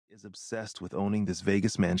is obsessed with owning this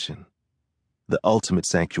Vegas mansion, the ultimate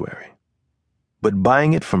sanctuary. But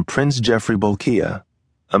buying it from Prince Jeffrey Bolkiah,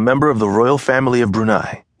 a member of the royal family of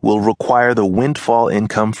Brunei, will require the windfall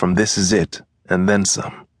income from This Is It, and then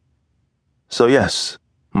some. So yes,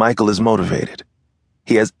 Michael is motivated.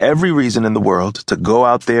 He has every reason in the world to go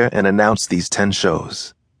out there and announce these 10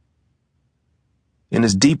 shows. In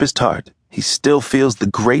his deepest heart, he still feels the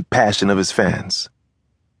great passion of his fans.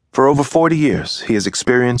 For over 40 years, he has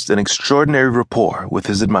experienced an extraordinary rapport with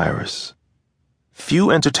his admirers.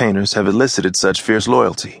 Few entertainers have elicited such fierce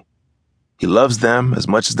loyalty. He loves them as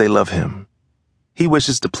much as they love him. He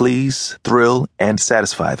wishes to please, thrill, and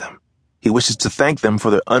satisfy them. He wishes to thank them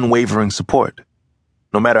for their unwavering support.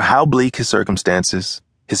 No matter how bleak his circumstances,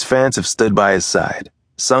 his fans have stood by his side,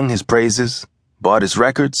 sung his praises, bought his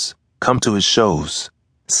records, come to his shows,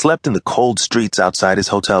 slept in the cold streets outside his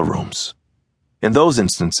hotel rooms. In those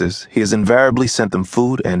instances, he has invariably sent them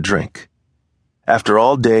food and drink. After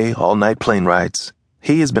all-day, all-night plane rides,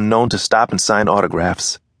 he has been known to stop and sign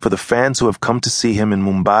autographs for the fans who have come to see him in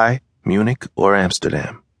Mumbai, Munich, or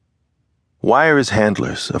Amsterdam. Why are his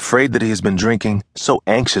handlers, afraid that he has been drinking, so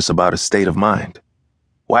anxious about his state of mind?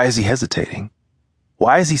 Why is he hesitating?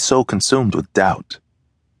 Why is he so consumed with doubt?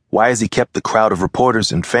 Why has he kept the crowd of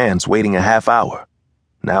reporters and fans waiting a half hour,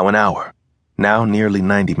 now an hour, now nearly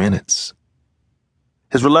 90 minutes?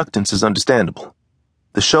 His reluctance is understandable.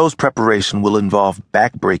 The show's preparation will involve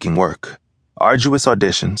back-breaking work, arduous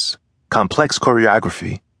auditions, complex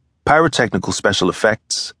choreography, pyrotechnical special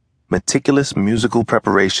effects, meticulous musical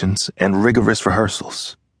preparations, and rigorous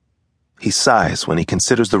rehearsals. He sighs when he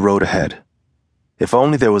considers the road ahead. If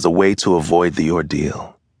only there was a way to avoid the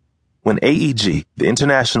ordeal. When AEG, the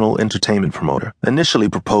international entertainment promoter, initially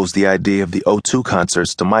proposed the idea of the O2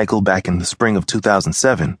 concerts to Michael back in the spring of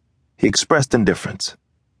 2007, he expressed indifference.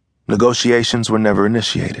 Negotiations were never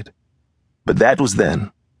initiated. But that was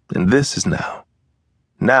then, and this is now.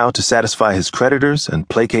 Now, to satisfy his creditors and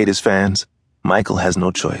placate his fans, Michael has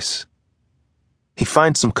no choice. He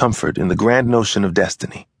finds some comfort in the grand notion of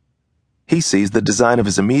destiny. He sees the design of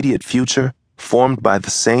his immediate future formed by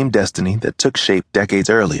the same destiny that took shape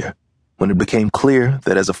decades earlier, when it became clear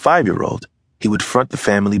that as a 5-year-old, he would front the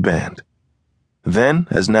family band. Then,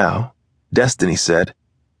 as now, destiny said,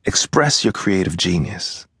 express your creative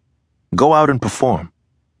genius. Go out and perform.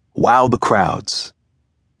 Wow the crowds.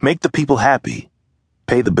 Make the people happy.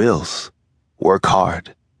 Pay the bills. Work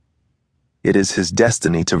hard. It is his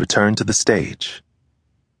destiny to return to the stage.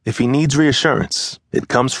 If he needs reassurance, it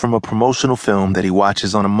comes from a promotional film that he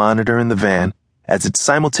watches on a monitor in the van as it's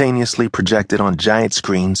simultaneously projected on giant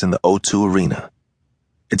screens in the O2 Arena.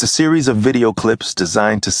 It's a series of video clips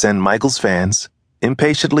designed to send Michael's fans,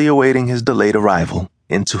 impatiently awaiting his delayed arrival,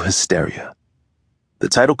 into hysteria. The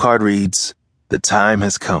title card reads, "The time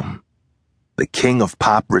has come. The King of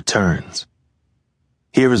Pop returns."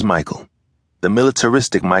 Here is Michael, the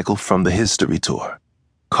militaristic Michael from the History Tour,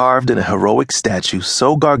 carved in a heroic statue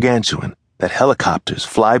so gargantuan that helicopters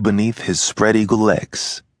fly beneath his spread-eagle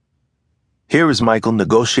legs. Here is Michael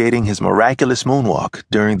negotiating his miraculous moonwalk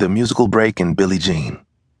during the musical break in Billie Jean.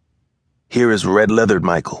 Here is red-leathered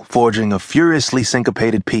Michael forging a furiously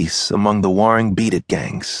syncopated peace among the warring Beat It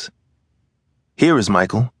gangs. Here is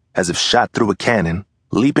Michael, as if shot through a cannon,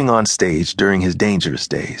 leaping on stage during his dangerous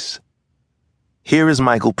days. Here is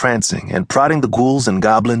Michael prancing and prodding the ghouls and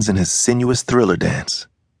goblins in his sinuous thriller dance.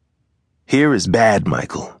 Here is bad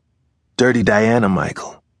Michael, dirty Diana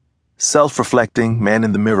Michael, self-reflecting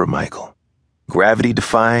man-in-the-mirror Michael,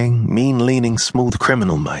 gravity-defying, mean-leaning, smooth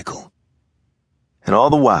criminal Michael. And all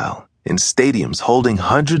the while, in stadiums holding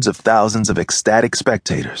hundreds of thousands of ecstatic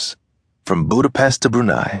spectators, from Budapest to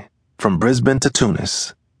Brunei, from Brisbane to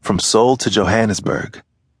Tunis, from Seoul to Johannesburg,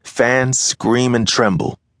 fans scream and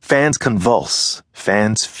tremble, fans convulse,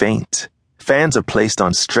 fans faint, fans are placed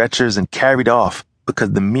on stretchers and carried off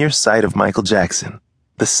because the mere sight of Michael Jackson,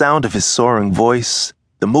 the sound of his soaring voice,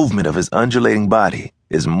 the movement of his undulating body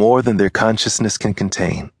is more than their consciousness can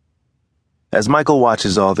contain. As Michael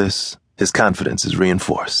watches all this, his confidence is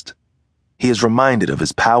reinforced. He is reminded of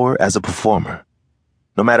his power as a performer.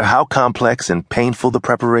 No matter how complex and painful the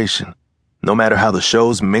preparation, no matter how the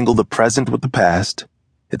shows mingle the present with the past,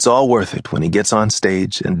 it's all worth it when he gets on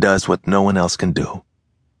stage and does what no one else can do.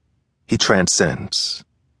 He transcends.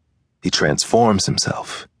 He transforms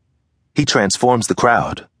himself. He transforms the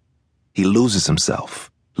crowd. He loses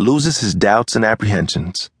himself, loses his doubts and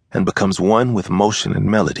apprehensions, and becomes one with motion and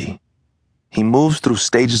melody. He moves through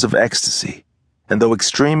stages of ecstasy, and though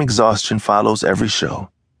extreme exhaustion follows every show,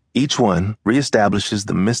 each one reestablishes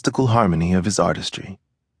the mystical harmony of his artistry.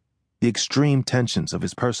 The extreme tensions of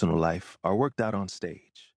his personal life are worked out on stage.